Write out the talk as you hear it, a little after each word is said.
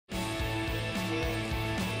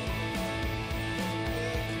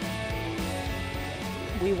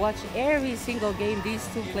We watch every single game these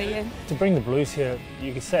two play in. To bring the Blues here,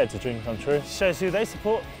 you could say it's a dream come true. Shows who they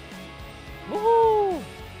support. Woohoo!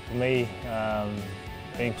 For me,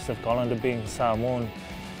 being Pacific Islander, being Samoan,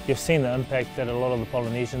 you've seen the impact that a lot of the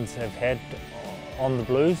Polynesians have had on the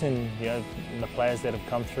Blues and the players that have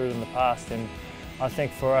come through in the past. And I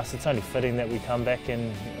think for us, it's only fitting that we come back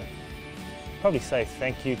and probably say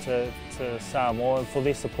thank you to Samoa for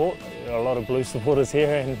their support. There are a lot of Blues supporters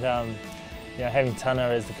here, and having Tana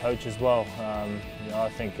as the coach as well, I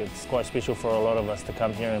think it's quite special for a lot of us to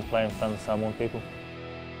come here and play in front of the Samoan people.